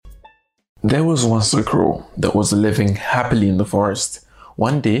There was once a crow that was living happily in the forest.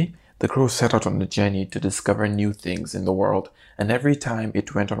 One day, the crow set out on a journey to discover new things in the world, and every time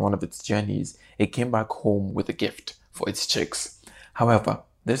it went on one of its journeys, it came back home with a gift for its chicks. However,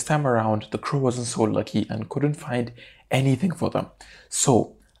 this time around, the crow wasn't so lucky and couldn't find anything for them.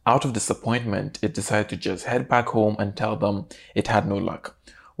 So, out of disappointment, it decided to just head back home and tell them it had no luck.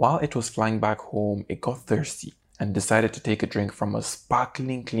 While it was flying back home, it got thirsty and decided to take a drink from a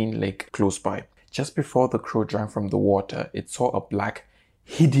sparkling clean lake close by. Just before the crow drank from the water, it saw a black,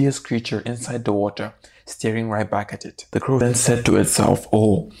 hideous creature inside the water, staring right back at it. The crow then said to itself,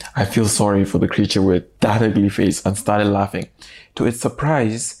 "Oh, I feel sorry for the creature with that ugly face," and started laughing. To its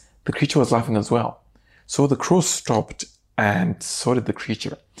surprise, the creature was laughing as well. So the crow stopped, and so did the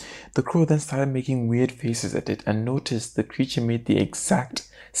creature. The crow then started making weird faces at it and noticed the creature made the exact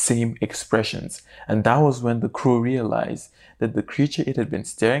same expressions. And that was when the crow realized that the creature it had been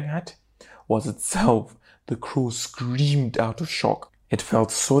staring at was itself. The crow screamed out of shock. It felt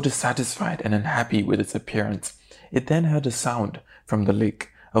so dissatisfied and unhappy with its appearance. It then heard a sound from the lake,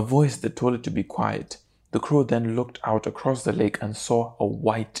 a voice that told it to be quiet. The crow then looked out across the lake and saw a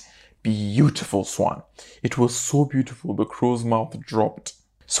white, beautiful swan. It was so beautiful the crow's mouth dropped.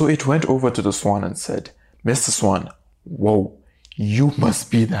 So it went over to the swan and said, "Mr. Swan, whoa, you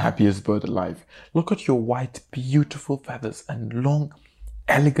must be the happiest bird alive. Look at your white, beautiful feathers and long,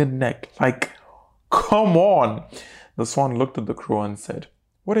 elegant neck. Like, come on." The swan looked at the crow and said,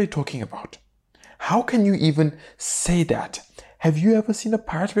 "What are you talking about? How can you even say that? Have you ever seen a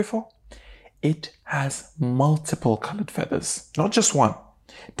parrot before? It has multiple colored feathers, not just one.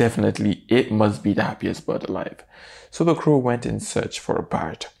 Definitely, it must be the happiest bird alive." So the crow went in search for a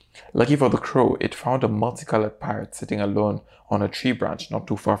parrot. Lucky for the crow, it found a multicolored parrot sitting alone on a tree branch not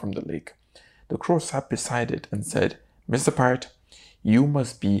too far from the lake. The crow sat beside it and said, "Mr. Parrot, you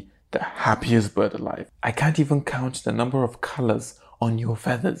must be the happiest bird alive. I can't even count the number of colors on your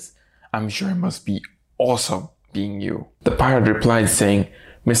feathers. I'm sure it must be awesome being you." The parrot replied saying,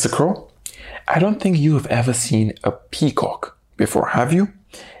 "Mr. Crow, I don't think you have ever seen a peacock before, have you?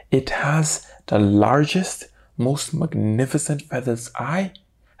 It has the largest, most magnificent feathers I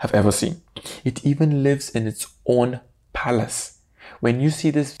have ever seen. It even lives in its own palace. When you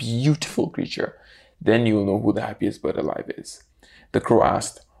see this beautiful creature, then you'll know who the happiest bird alive is." The crow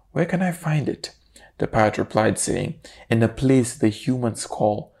asked, "Where can I find it?" The parrot replied saying, "In a place the humans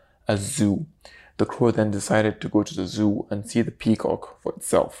call a zoo." The crow then decided to go to the zoo and see the peacock for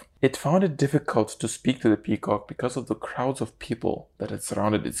itself. It found it difficult to speak to the peacock because of the crowds of people that had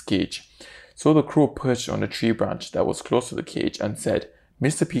surrounded its cage. So the crow perched on a tree branch that was close to the cage and said,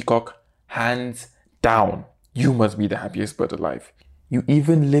 "Mr. Peacock, hands down, you must be the happiest bird alive. You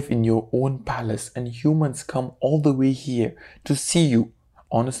even live in your own palace and humans come all the way here to see you.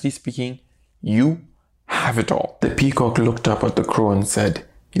 Honestly speaking, you have it all." The peacock looked up at the crow and said,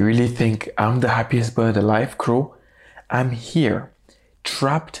 "You really think I'm the happiest bird alive, Crow? I'm here,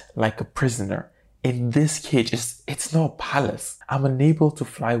 trapped like a prisoner in this cage. It's not a palace. I'm unable to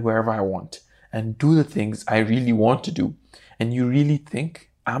fly wherever I want and do the things I really want to do. And you really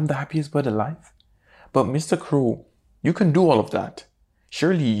think I'm the happiest bird alive? But Mr. Crow, you can do all of that.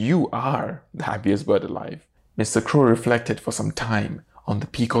 Surely you are the happiest bird alive." Mr. Crow reflected for some time on the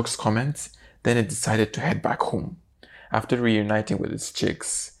peacock's comments, then it decided to head back home. After reuniting with its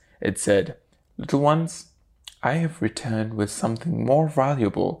chicks, it said, "Little ones, I have returned with something more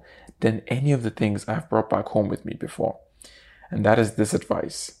valuable than any of the things I've brought back home with me before. And that is this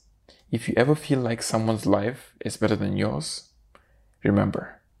advice. If you ever feel like someone's life is better than yours,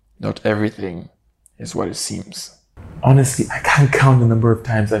 remember, not everything is what it seems." Honestly, I can't count the number of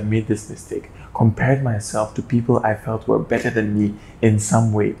times I've made this mistake, compared myself to people I felt were better than me in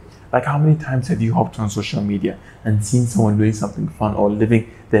some way. Like, how many times have you hopped on social media and seen someone doing something fun or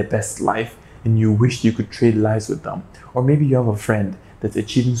living their best life and you wished you could trade lives with them? Or maybe you have a friend that's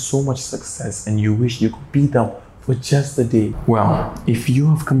achieving so much success and you wish you could be them for just a day. Well, if you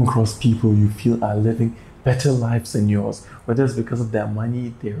have come across people you feel are living better lives than yours, whether it's because of their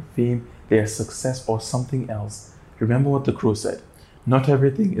money, their fame, their success, or something else, remember what the crow said. Not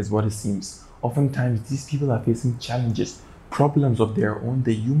everything is what it seems. Oftentimes, these people are facing challenges, problems of their own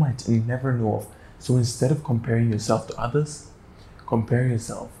that you might never know of. So instead of comparing yourself to others, compare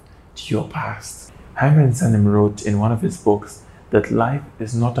yourself to your past. Hyman Sanim wrote in one of his books that life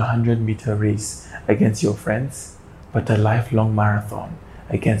is not a 100-meter race against your friends, but a lifelong marathon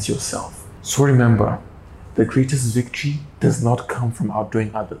against yourself. So remember, the greatest victory does not come from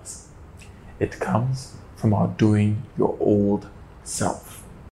outdoing others. It comes from outdoing your old self.